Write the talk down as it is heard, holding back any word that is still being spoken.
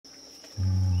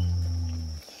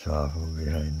Sappho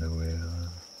behind the wheel.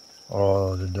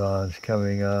 Oh, the dawn's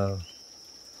coming up.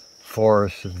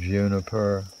 Forests of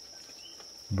juniper,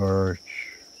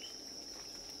 birch,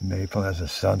 maple. As the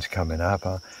sun's coming up,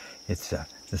 huh? It's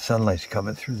the sunlight's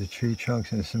coming through the tree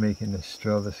trunks and it's making this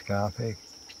stroboscopic,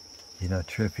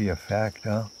 trippy effect,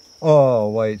 huh? Oh,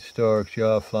 white storks,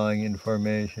 yeah, flying in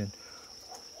formation.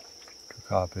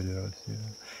 Copidos,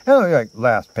 And like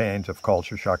last pains of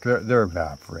culture shock, they're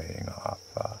evaporating off.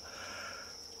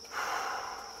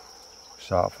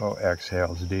 Sappho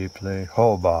exhales deeply,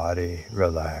 whole body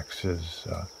relaxes.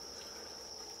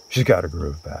 She's got her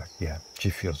groove back, yeah. She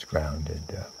feels grounded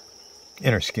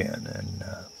in her skin and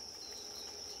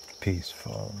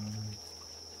peaceful.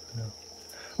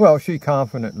 Well, she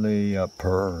confidently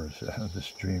purrs the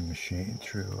stream machine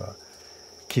through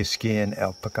Kiski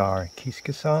El Pakar and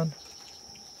Kiskasan.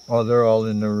 Oh, they're all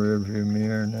in the rearview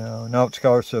mirror now. Now it's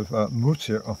outskirts of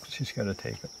Mutsir. Oh, she's got to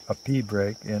take a pee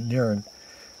break and near an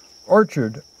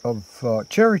orchard of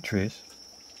cherry trees.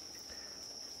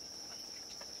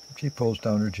 She pulls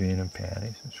down her jean and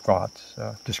panties and squats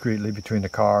discreetly between the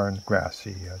car and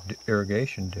grassy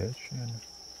irrigation ditch. And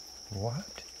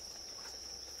what?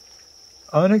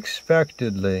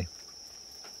 Unexpectedly,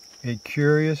 a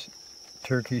curious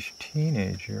Turkish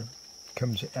teenager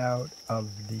comes out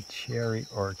of the cherry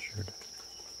orchard.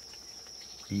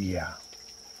 Yeah.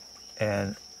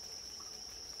 And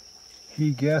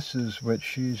he guesses what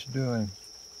she's doing.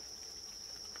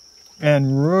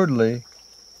 And rudely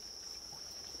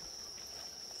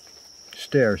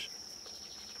stares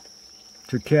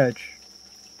to catch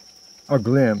a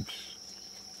glimpse.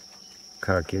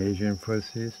 Caucasian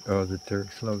pussies. Oh, the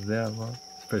Turks love them, huh?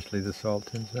 Especially the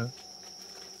Sultans, huh?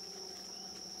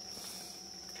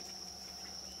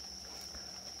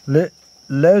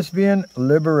 Lesbian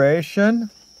liberation.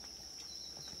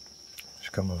 It's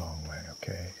come a long way,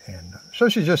 okay? And so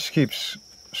she just keeps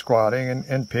squatting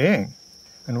and peeing.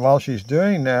 And while she's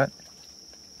doing that,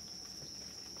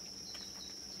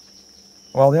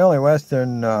 well, the only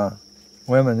Western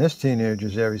women this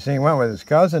teenager's ever seen went with his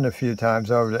cousin a few times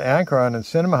over to Ankara and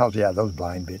Cinema House. Yeah, those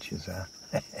blind bitches, huh?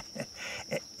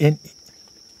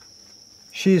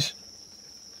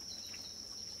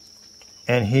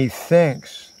 And he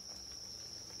thinks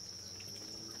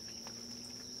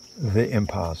the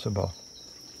impossible.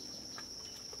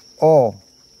 Oh,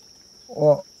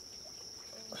 well,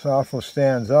 Sappho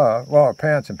stands up. Well, her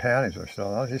pants and panties are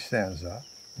still on. She stands up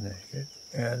naked.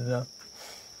 And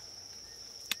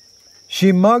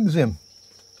she mugs him,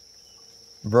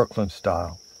 Brooklyn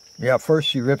style. Yeah, first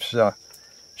she rips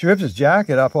his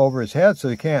jacket up over his head so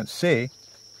he can't see.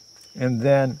 And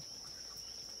then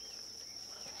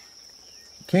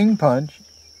king punch,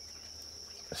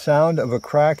 sound of a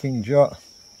cracking jaw,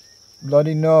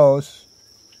 bloody nose.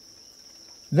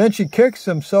 Then she kicks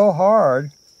him so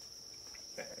hard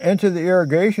into the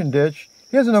irrigation ditch,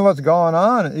 he doesn't know what's going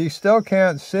on. He still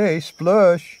can't see.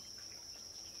 Splush.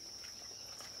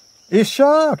 He's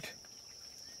shocked.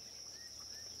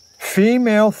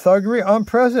 Female thuggery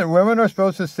unprecedented. Women are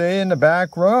supposed to stay in the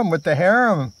back room with the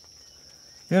harem.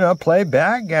 Play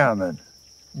backgammon.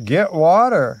 Get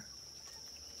water.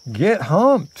 Get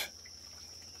humped.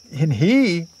 And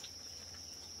he...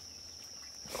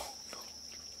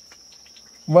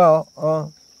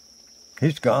 Well,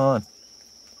 he's gone.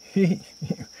 He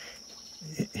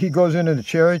goes into the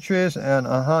cherry trees and,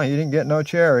 he didn't get no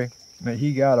cherry.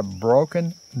 He got a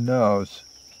broken nose.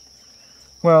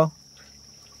 Well,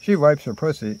 she wipes her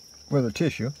pussy with a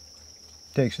tissue,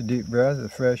 takes a deep breath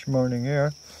of fresh morning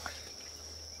air.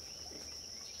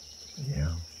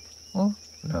 Yeah. Well,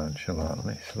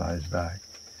 nonchalantly slides back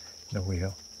the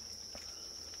wheel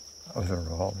of the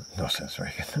roll. No sense,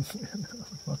 Reagan.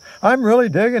 I'm really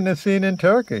digging this scene in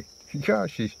Turkey.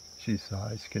 Gosh, she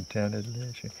sighs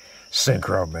contentedly. She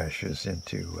synchro meshes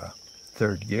into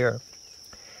third gear.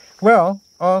 Well,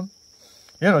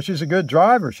 she's a good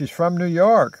driver. She's from New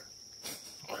York.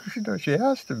 She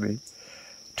has to be.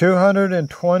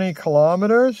 220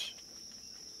 kilometers.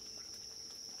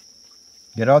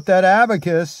 Get out that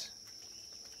abacus.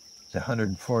 It's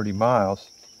 140 miles.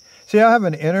 See, I have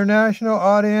an international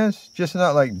audience, just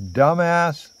not like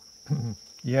dumbass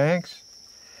Yanks.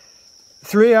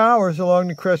 3 hours along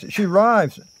the crest. She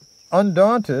arrives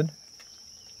undaunted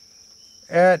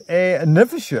at a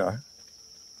Nifisha.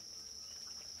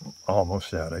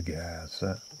 Almost out of gas.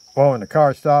 When the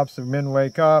car stops, the men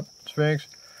wake up. Sphinx.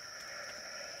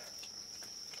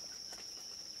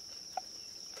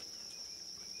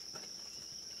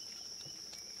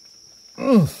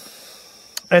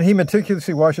 And he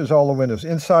meticulously washes all the windows,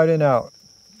 inside and out.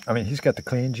 I mean, he's got the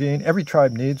clean gene. Every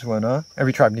tribe needs one, huh?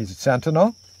 Every tribe needs a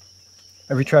sentinel.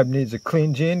 Every tribe needs a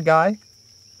clean gene guy.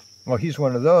 Well, he's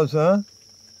one of those, huh?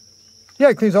 Yeah,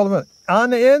 he cleans all the way. On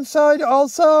the inside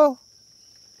also?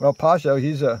 Well, Pasha,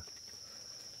 he's a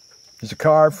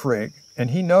car freak, and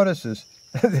he notices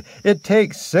it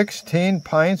takes 16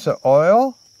 pints of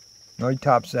oil. Oh, he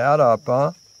tops that up,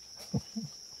 huh?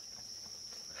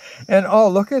 And oh,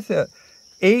 look at that.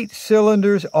 8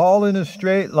 cylinders all in a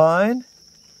straight line.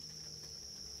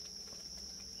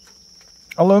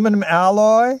 Aluminum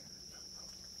alloy.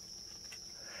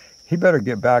 He better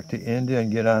get back to India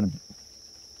and get on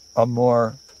a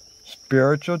more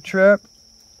spiritual trip.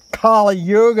 Kali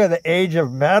Yuga, the age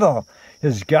of metal,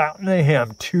 has gotten to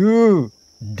him too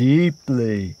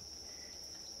deeply.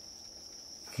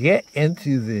 Get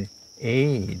into the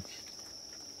age.